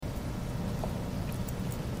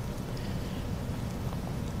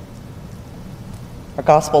Our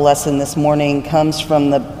gospel lesson this morning comes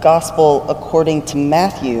from the gospel according to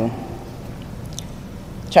Matthew,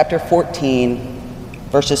 chapter 14,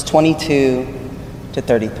 verses 22 to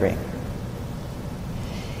 33.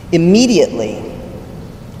 Immediately,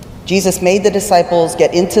 Jesus made the disciples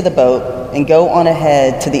get into the boat and go on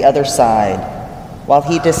ahead to the other side while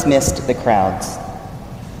he dismissed the crowds.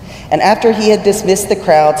 And after he had dismissed the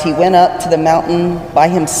crowds, he went up to the mountain by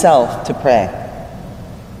himself to pray.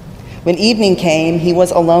 When evening came, he was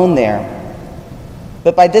alone there.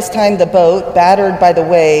 But by this time the boat, battered by the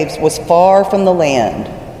waves, was far from the land,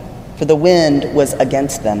 for the wind was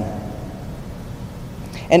against them.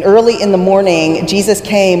 And early in the morning, Jesus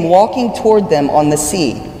came walking toward them on the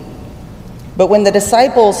sea. But when the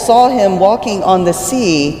disciples saw him walking on the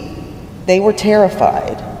sea, they were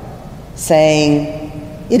terrified, saying,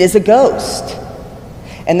 "It is a ghost."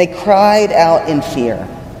 And they cried out in fear.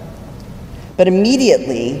 But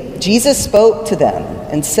immediately Jesus spoke to them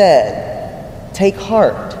and said, "Take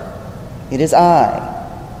heart, it is I.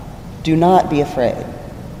 Do not be afraid."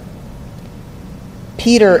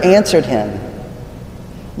 Peter answered him,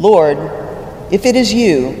 "Lord, if it is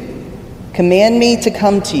you, command me to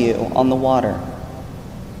come to you on the water."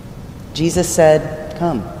 Jesus said,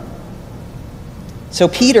 "Come." So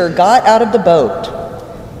Peter got out of the boat,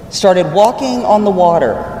 started walking on the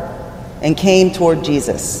water, and came toward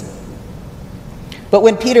Jesus. But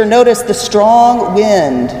when Peter noticed the strong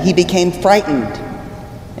wind, he became frightened,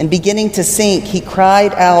 and beginning to sink, he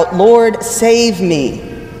cried out, "Lord, save me."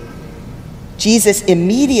 Jesus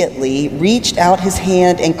immediately reached out his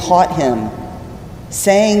hand and caught him,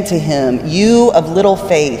 saying to him, "You of little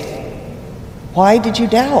faith, why did you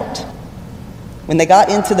doubt?" When they got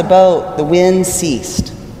into the boat, the wind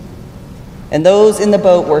ceased, and those in the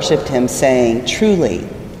boat worshiped him, saying, "Truly,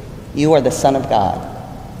 you are the Son of God."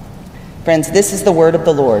 Friends, this is the word of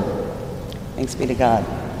the Lord. Thanks be to God.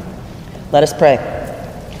 Let us pray.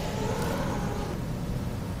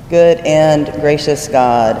 Good and gracious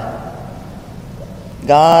God,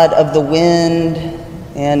 God of the wind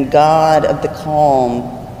and God of the calm,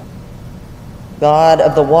 God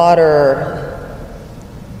of the water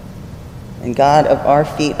and God of our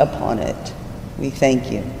feet upon it, we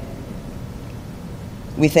thank you.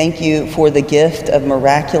 We thank you for the gift of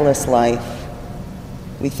miraculous life.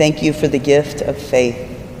 We thank you for the gift of faith.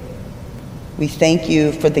 We thank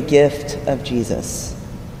you for the gift of Jesus,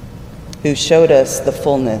 who showed us the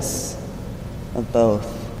fullness of both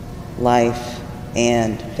life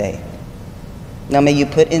and faith. Now may you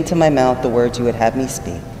put into my mouth the words you would have me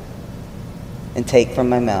speak, and take from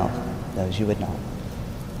my mouth those you would not.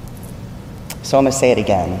 So I'm going to say it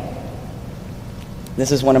again.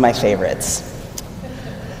 This is one of my favorites.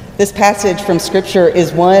 This passage from Scripture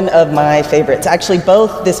is one of my favorites. Actually,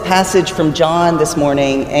 both this passage from John this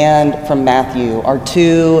morning and from Matthew are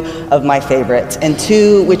two of my favorites, and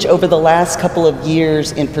two which over the last couple of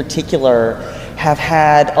years in particular have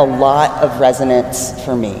had a lot of resonance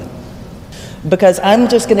for me. Because I'm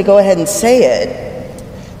just going to go ahead and say it,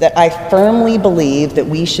 that I firmly believe that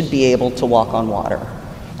we should be able to walk on water.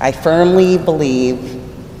 I firmly believe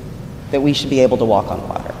that we should be able to walk on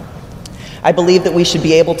water. I believe that we should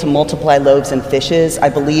be able to multiply loaves and fishes. I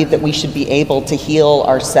believe that we should be able to heal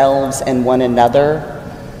ourselves and one another.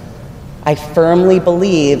 I firmly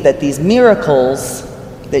believe that these miracles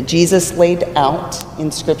that Jesus laid out in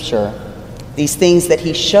Scripture, these things that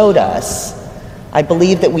he showed us, I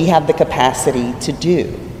believe that we have the capacity to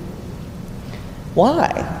do.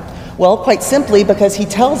 Why? Well, quite simply because he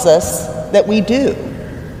tells us that we do.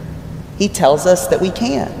 He tells us that we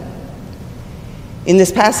can. In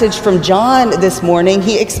this passage from John this morning,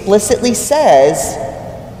 he explicitly says,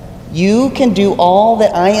 "You can do all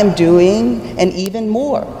that I am doing and even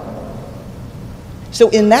more." So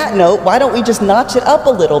in that note, why don't we just notch it up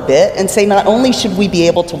a little bit and say not only should we be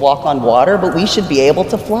able to walk on water, but we should be able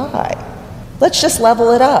to fly. Let's just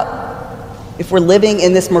level it up. If we're living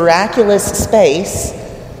in this miraculous space,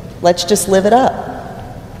 let's just live it up.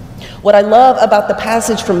 What I love about the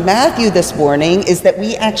passage from Matthew this morning is that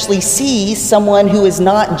we actually see someone who is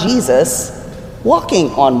not Jesus walking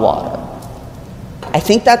on water. I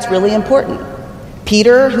think that's really important.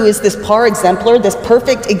 Peter, who is this par exemplar, this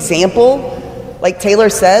perfect example, like Taylor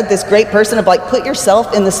said, this great person of like, put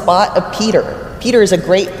yourself in the spot of Peter. Peter is a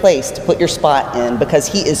great place to put your spot in because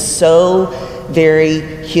he is so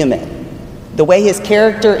very human. The way his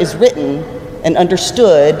character is written and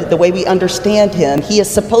understood, the way we understand him, he is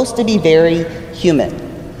supposed to be very human.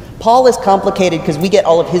 Paul is complicated because we get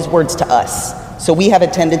all of his words to us. So we have a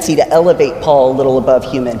tendency to elevate Paul a little above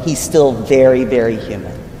human. He's still very, very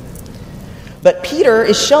human. But Peter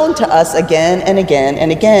is shown to us again and again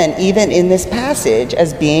and again, even in this passage,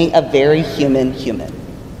 as being a very human human.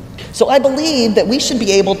 So I believe that we should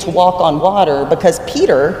be able to walk on water because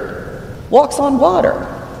Peter walks on water.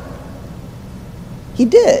 He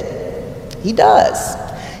did. He does.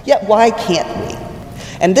 Yet why can't we?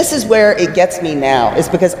 And this is where it gets me now, is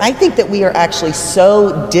because I think that we are actually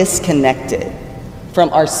so disconnected from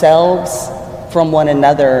ourselves, from one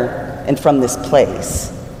another, and from this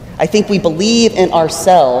place. I think we believe in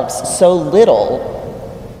ourselves so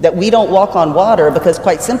little that we don't walk on water because,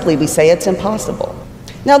 quite simply, we say it's impossible.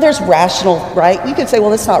 Now, there's rational, right? You could say,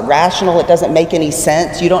 well, it's not rational. It doesn't make any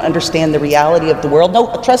sense. You don't understand the reality of the world.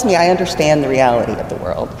 No, trust me, I understand the reality of the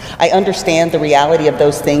world. I understand the reality of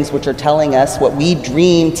those things which are telling us what we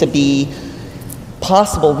dream to be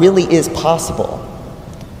possible really is possible.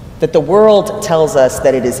 That the world tells us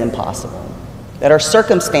that it is impossible. That our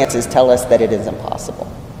circumstances tell us that it is impossible.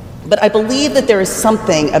 But I believe that there is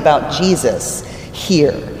something about Jesus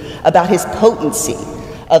here, about his potency,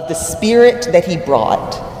 of the spirit that he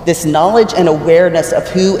brought, this knowledge and awareness of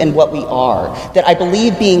who and what we are, that I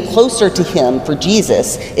believe being closer to him for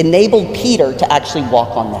Jesus enabled Peter to actually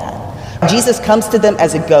walk on that. Jesus comes to them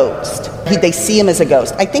as a ghost. They see him as a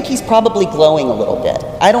ghost. I think he's probably glowing a little bit.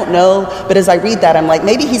 I don't know, but as I read that, I'm like,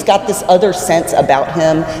 maybe he's got this other sense about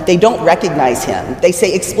him. They don't recognize him. They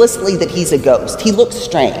say explicitly that he's a ghost. He looks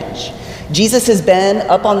strange. Jesus has been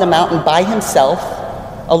up on the mountain by himself,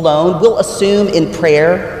 alone, we'll assume in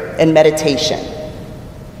prayer and meditation.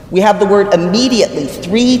 We have the word immediately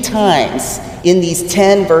 3 times in these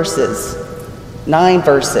 10 verses, 9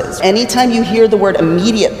 verses. Anytime you hear the word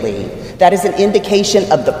immediately, that is an indication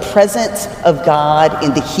of the presence of God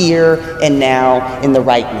in the here and now, in the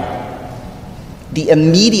right now. The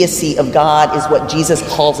immediacy of God is what Jesus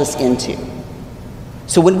calls us into.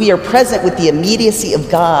 So when we are present with the immediacy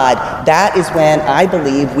of God, that is when I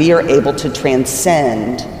believe we are able to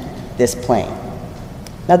transcend this plane.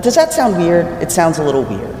 Now, does that sound weird? It sounds a little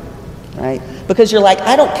weird, right? Because you're like,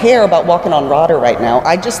 I don't care about walking on water right now.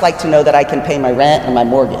 I just like to know that I can pay my rent and my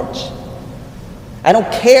mortgage. I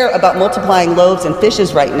don't care about multiplying loaves and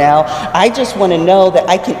fishes right now. I just want to know that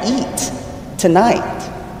I can eat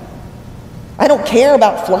tonight. I don't care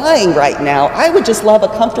about flying right now. I would just love a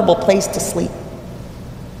comfortable place to sleep.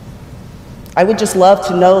 I would just love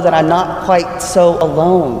to know that I'm not quite so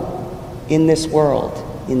alone in this world,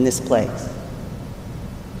 in this place.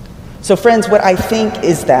 So friends, what I think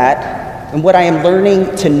is that, and what I am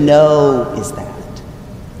learning to know is that,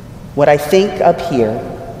 what I think up here,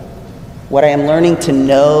 what I am learning to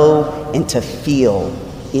know and to feel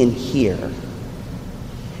in here,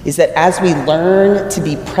 is that as we learn to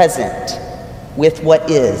be present with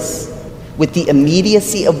what is, with the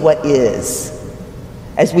immediacy of what is,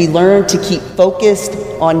 as we learn to keep focused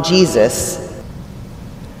on Jesus,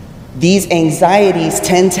 these anxieties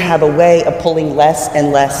tend to have a way of pulling less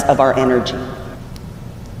and less of our energy.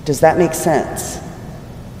 Does that make sense?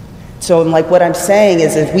 So what I'm saying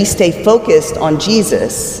is if we stay focused on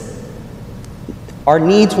Jesus, our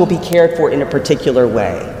needs will be cared for in a particular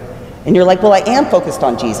way. And you're like, well, I am focused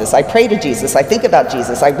on Jesus. I pray to Jesus. I think about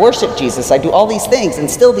Jesus. I worship Jesus. I do all these things, and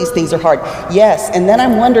still these things are hard. Yes, and then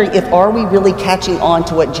I'm wondering are we really catching on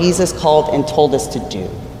to what Jesus called and told us to do?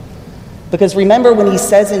 Because remember when he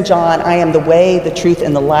says in John, I am the way, the truth,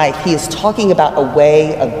 and the life, he is talking about a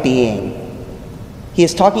way of being. He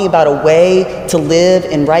is talking about a way to live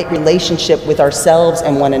in right relationship with ourselves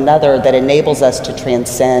and one another that enables us to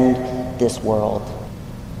transcend this world.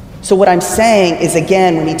 So what I'm saying is,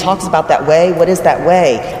 again, when he talks about that way, what is that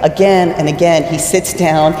way? Again and again, he sits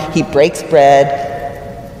down, he breaks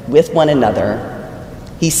bread with one another.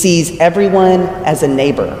 He sees everyone as a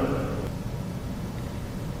neighbor.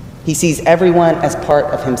 He sees everyone as part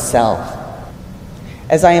of himself.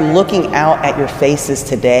 As I am looking out at your faces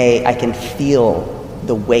today, I can feel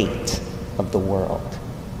the weight of the world.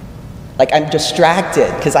 Like I'm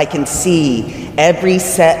distracted because I can see every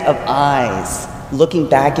set of eyes looking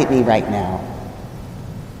back at me right now.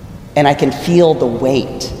 And I can feel the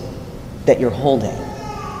weight that you're holding.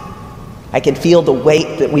 I can feel the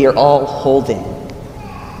weight that we are all holding.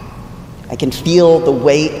 I can feel the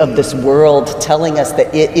weight of this world telling us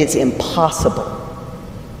that it is impossible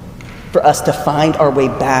for us to find our way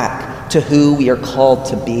back to who we are called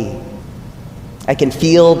to be. I can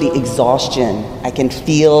feel the exhaustion. I can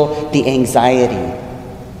feel the anxiety.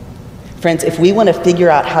 Friends, if we want to figure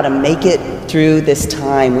out how to make it through this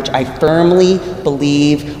time, which I firmly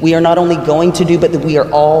believe we are not only going to do, but that we are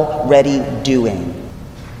already doing,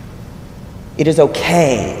 it is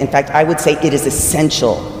okay. In fact, I would say it is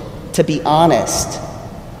essential to be honest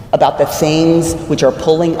about the things which are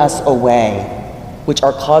pulling us away, which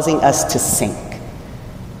are causing us to sink.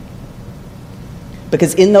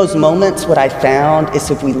 Because in those moments, what I found is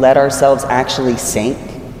if we let ourselves actually sink,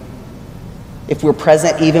 if we're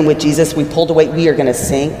present even with Jesus, we pulled away, we are going to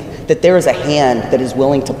sink, that there is a hand that is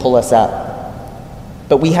willing to pull us up.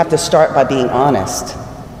 But we have to start by being honest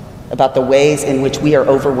about the ways in which we are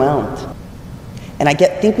overwhelmed. And I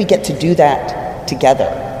think we get to do that together.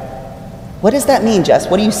 What does that mean, Jess?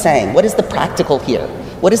 What are you saying? What is the practical here?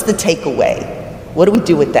 What is the takeaway? What do we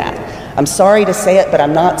do with that? I'm sorry to say it, but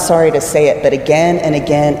I'm not sorry to say it. But again and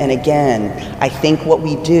again and again, I think what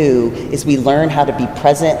we do is we learn how to be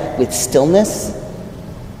present with stillness,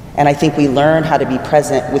 and I think we learn how to be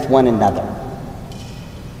present with one another.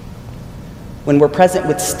 When we're present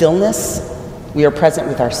with stillness, we are present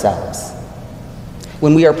with ourselves.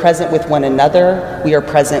 When we are present with one another, we are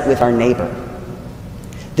present with our neighbor.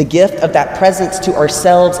 The gift of that presence to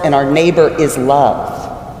ourselves and our neighbor is love.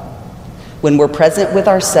 When we're present with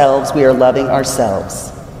ourselves, we are loving ourselves.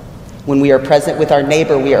 When we are present with our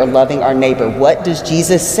neighbor, we are loving our neighbor. What does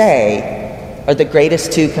Jesus say are the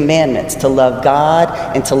greatest two commandments? To love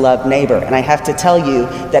God and to love neighbor. And I have to tell you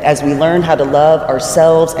that as we learn how to love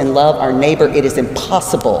ourselves and love our neighbor, it is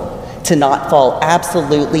impossible to not fall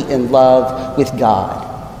absolutely in love with God.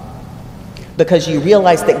 Because you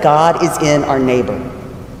realize that God is in our neighbor.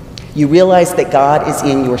 You realize that God is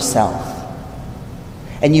in yourself.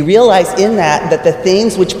 And you realize in that the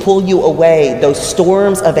things which pull you away, those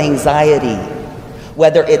storms of anxiety,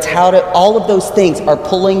 whether it's all of those things are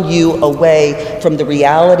pulling you away from the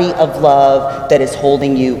reality of love that is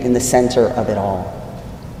holding you in the center of it all.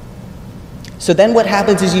 So then what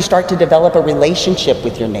happens is you start to develop a relationship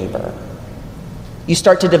with your neighbor. You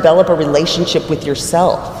start to develop a relationship with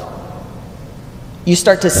yourself. You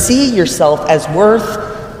start to see yourself as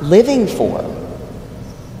worth living for.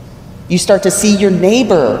 You start to see your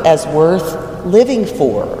neighbor as worth living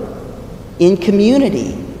for, in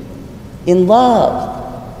community, in love.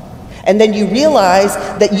 And then you realize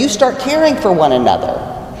that you start caring for one another,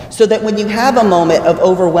 so that when you have a moment of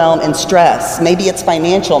overwhelm and stress, maybe it's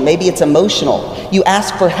financial, maybe it's emotional, you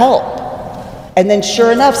ask for help. And then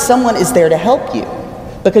sure enough, someone is there to help you,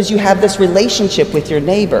 because you have this relationship with your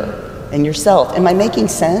neighbor and yourself. Am I making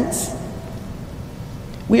sense?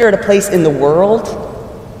 We are at a place in the world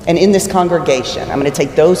and in this congregation, I'm going to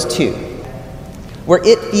take those two, where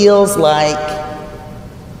it feels like,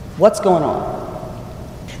 what's going on?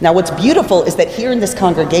 Now, what's beautiful is that here in this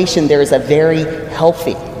congregation, there is a very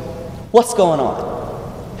healthy, what's going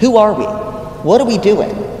on? Who are we? What are we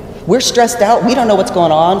doing? We're stressed out. We don't know what's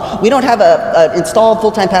going on. We don't have an installed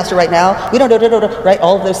full-time pastor right now. We don't, right?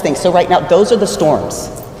 All of those things. So right now, those are the storms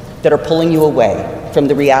that are pulling you away from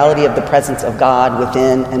the reality of the presence of God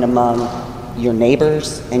within and among your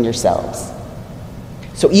neighbors and yourselves.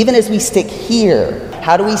 So even as we stick here,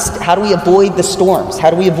 how do we avoid the storms?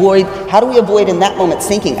 How do we avoid in that moment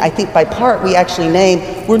sinking? I think by part we actually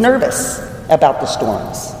name, we're nervous about the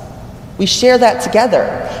storms. We share that together,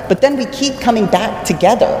 but then we keep coming back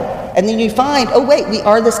together. And then you find, oh wait, we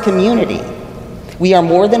are this community. We are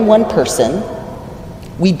more than one person.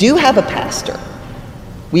 We do have a pastor.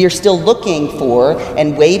 We are still looking for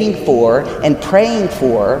and waiting for and praying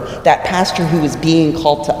for that pastor who is being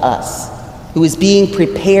called to us, who is being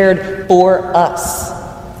prepared for us,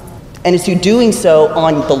 and is doing so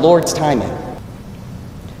on the Lord's timing.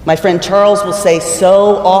 My friend Charles will say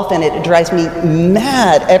so often, it drives me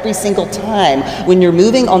mad every single time, when you're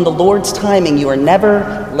moving on the Lord's timing, you are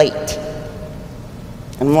never late.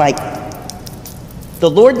 And I'm like, the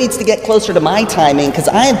Lord needs to get closer to my timing because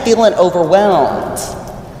I am feeling overwhelmed.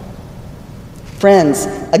 Friends,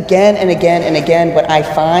 again and again and again, what I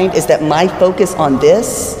find is that my focus on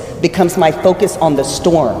this becomes my focus on the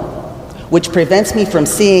storm, which prevents me from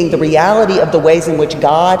seeing the reality of the ways in which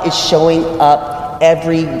God is showing up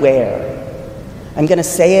everywhere. I'm going to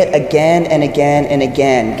say it again and again and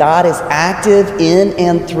again. God is active in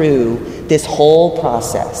and through this whole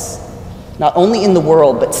process, not only in the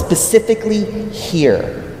world, but specifically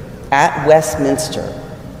here at Westminster.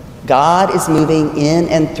 God is moving in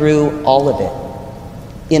and through all of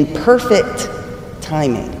it, in perfect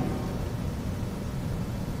timing.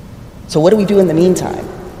 So what do we do in the meantime?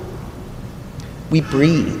 We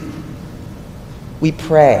breathe. We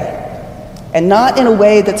pray. And not in a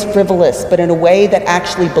way that's frivolous, but in a way that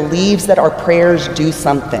actually believes that our prayers do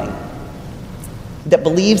something. That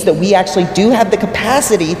believes that we actually do have the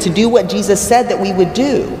capacity to do what Jesus said that we would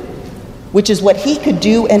do, which is what he could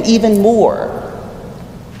do and even more.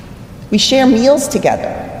 We share meals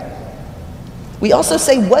together. We also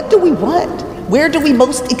say, what do we want? Where do we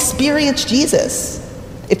most experience Jesus?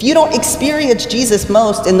 If you don't experience Jesus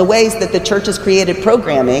most in the ways that the church has created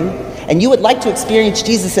programming, and you would like to experience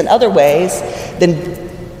Jesus in other ways, then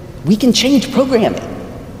we can change programming.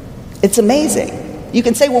 It's amazing. You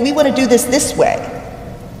can say, well, we want to do this way.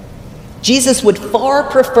 Jesus would far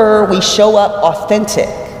prefer we show up authentic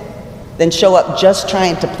than show up just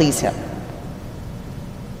trying to please him.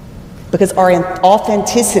 Because our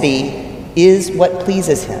authenticity is what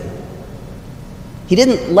pleases him. He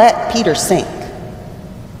didn't let Peter sink.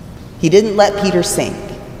 He didn't let Peter sink.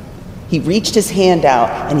 He reached his hand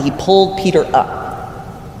out and he pulled Peter up.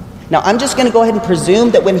 Now, I'm just going to go ahead and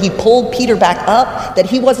presume that when he pulled Peter back up, that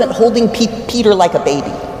he wasn't holding Peter like a baby.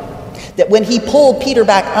 That when he pulled Peter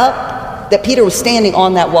back up, that Peter was standing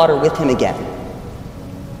on that water with him again.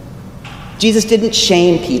 Jesus didn't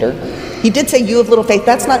shame Peter. He did say, you have little faith.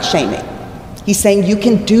 That's not shaming. He's saying, you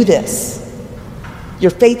can do this.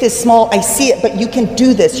 Your faith is small. I see it, but you can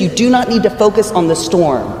do this. You do not need to focus on the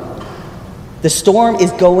storm. The storm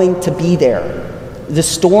is going to be there. The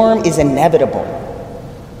storm is inevitable.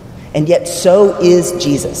 And yet so is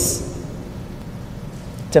Jesus.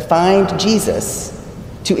 To find Jesus,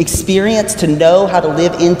 to experience, to know how to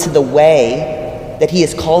live into the way that he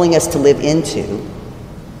is calling us to live into,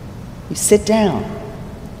 you sit down.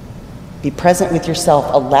 Be present with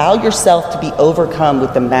yourself. Allow yourself to be overcome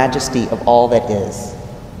with the majesty of all that is,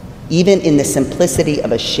 even in the simplicity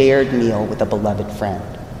of a shared meal with a beloved friend.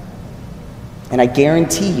 And I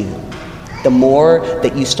guarantee you, the more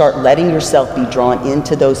that you start letting yourself be drawn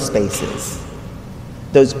into those spaces,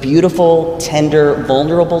 those beautiful, tender,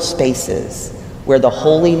 vulnerable spaces where the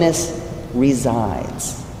holiness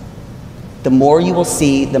resides, the more you will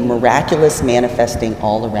see the miraculous manifesting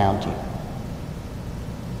all around you,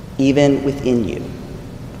 even within you.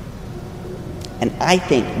 And I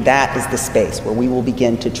think that is the space where we will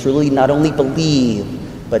begin to truly not only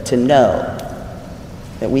believe, but to know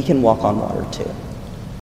that we can walk on water too.